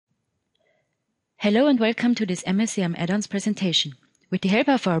Hello and welcome to this mscrm-addons presentation. With the help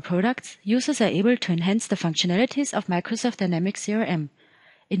of our products, users are able to enhance the functionalities of Microsoft Dynamics CRM.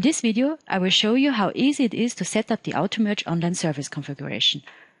 In this video, I will show you how easy it is to set up the AutoMerge online service configuration.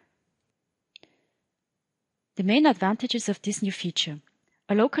 The main advantages of this new feature: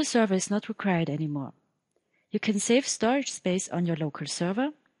 a local server is not required anymore. You can save storage space on your local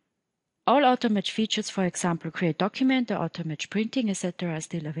server. All AutoMerge features, for example, create document or AutoMerge printing, etc. are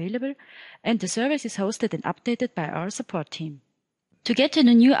still available, and the service is hosted and updated by our support team. To get to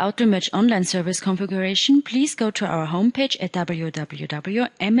the new AutoMerge online service configuration, please go to our homepage at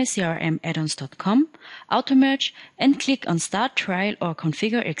www.mscrm-addons.com, AutoMerge, and click on Start Trial or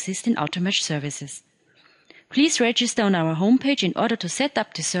Configure Existing AutoMerge Services. Please register on our homepage in order to set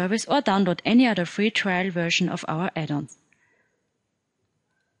up the service or download any other free trial version of our add-ons.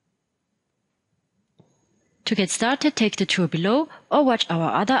 To get started, take the tour below or watch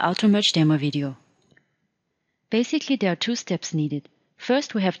our other AutoMerge demo video. Basically, there are two steps needed.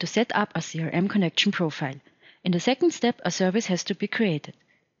 First, we have to set up a CRM connection profile. In the second step, a service has to be created.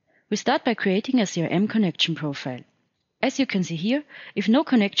 We start by creating a CRM connection profile. As you can see here, if no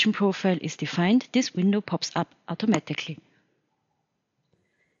connection profile is defined, this window pops up automatically.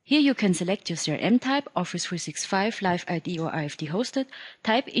 Here you can select your CRM type, Office 365, Live ID or IFD hosted,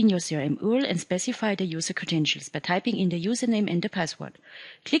 type in your CRM URL and specify the user credentials by typing in the username and the password.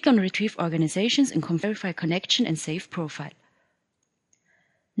 Click on Retrieve Organizations and verify connection and save profile.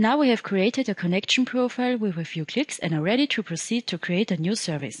 Now we have created a connection profile with a few clicks and are ready to proceed to create a new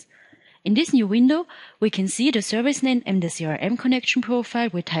service. In this new window, we can see the service name and the CRM connection profile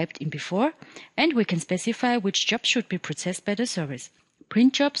we typed in before, and we can specify which jobs should be processed by the service: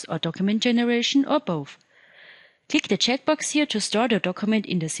 print jobs or document generation or both. Click the checkbox here to store the document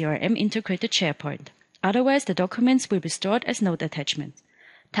in the CRM integrated SharePoint. Otherwise, the documents will be stored as note attachments.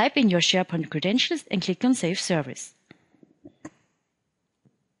 Type in your SharePoint credentials and click on Save Service.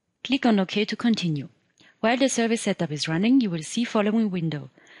 Click on OK to continue. While the service setup is running, you will see following window.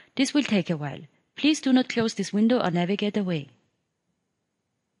 This will take a while. Please do not close this window or navigate away.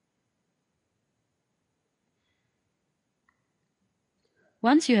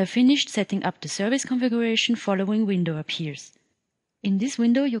 Once you have finished setting up the service configuration, following window appears. In this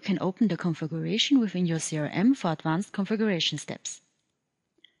window, you can open the configuration within your CRM for advanced configuration steps.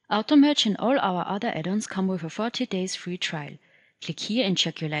 AutoMerge and all our other add-ons come with a 40 days free trial. Click here and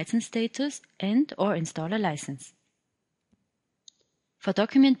check your license status and/or install a license. For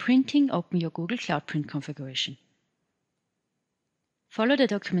document printing, open your Google Cloud Print configuration. Follow the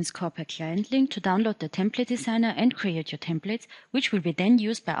DocumentsCorePack client link to download the template designer and create your templates, which will be then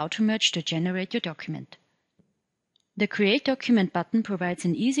used by AutoMerge to generate your document. The Create Document button provides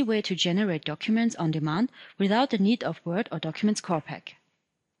an easy way to generate documents on demand without the need of Word or DocumentsCorePack.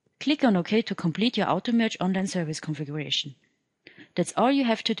 Click on OK to complete your AutoMerge online service configuration. That's all you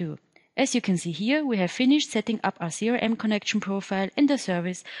have to do. As you can see here, we have finished setting up our CRM connection profile and the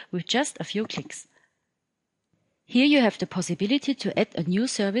service with just a few clicks. Here you have the possibility to add a new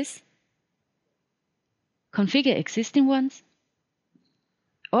service, configure existing ones,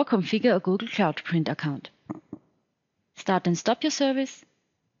 or configure a Google Cloud Print account. Start and stop your service,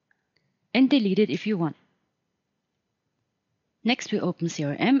 and delete it if you want. Next, we open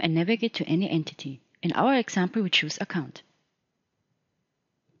CRM and navigate to any entity. In our example, we choose Account.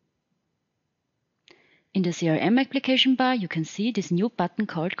 In the CRM application bar, you can see this new button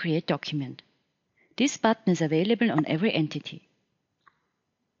called Create Document. This button is available on every entity.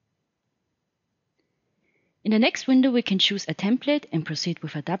 In the next window, we can choose a template and proceed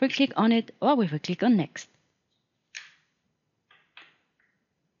with a double click on it or with a click on Next.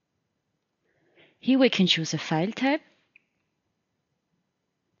 Here we can choose a file type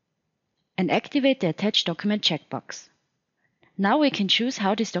and activate the Attach Document checkbox. Now we can choose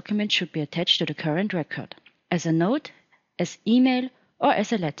how this document should be attached to the current record: as a note, as email, or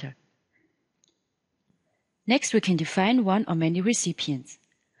as a letter. Next, we can define one or many recipients.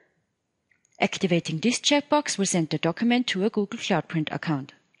 Activating this checkbox will send the document to a Google Cloud Print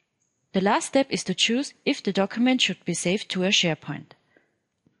account. The last step is to choose if the document should be saved to a SharePoint.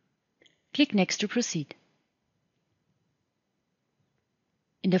 Click Next to proceed.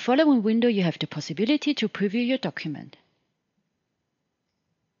 In the following window, you have the possibility to preview your document.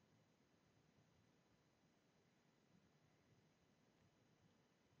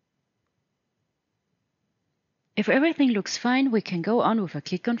 If everything looks fine, we can go on with a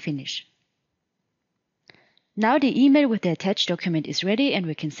click on Finish. Now the email with the attached document is ready and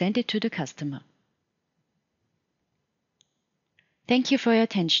we can send it to the customer. Thank you for your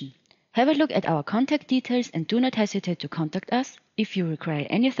attention. Have a look at our contact details and do not hesitate to contact us if you require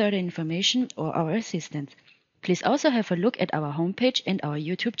any further information or our assistance. Please also have a look at our homepage and our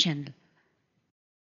YouTube channel.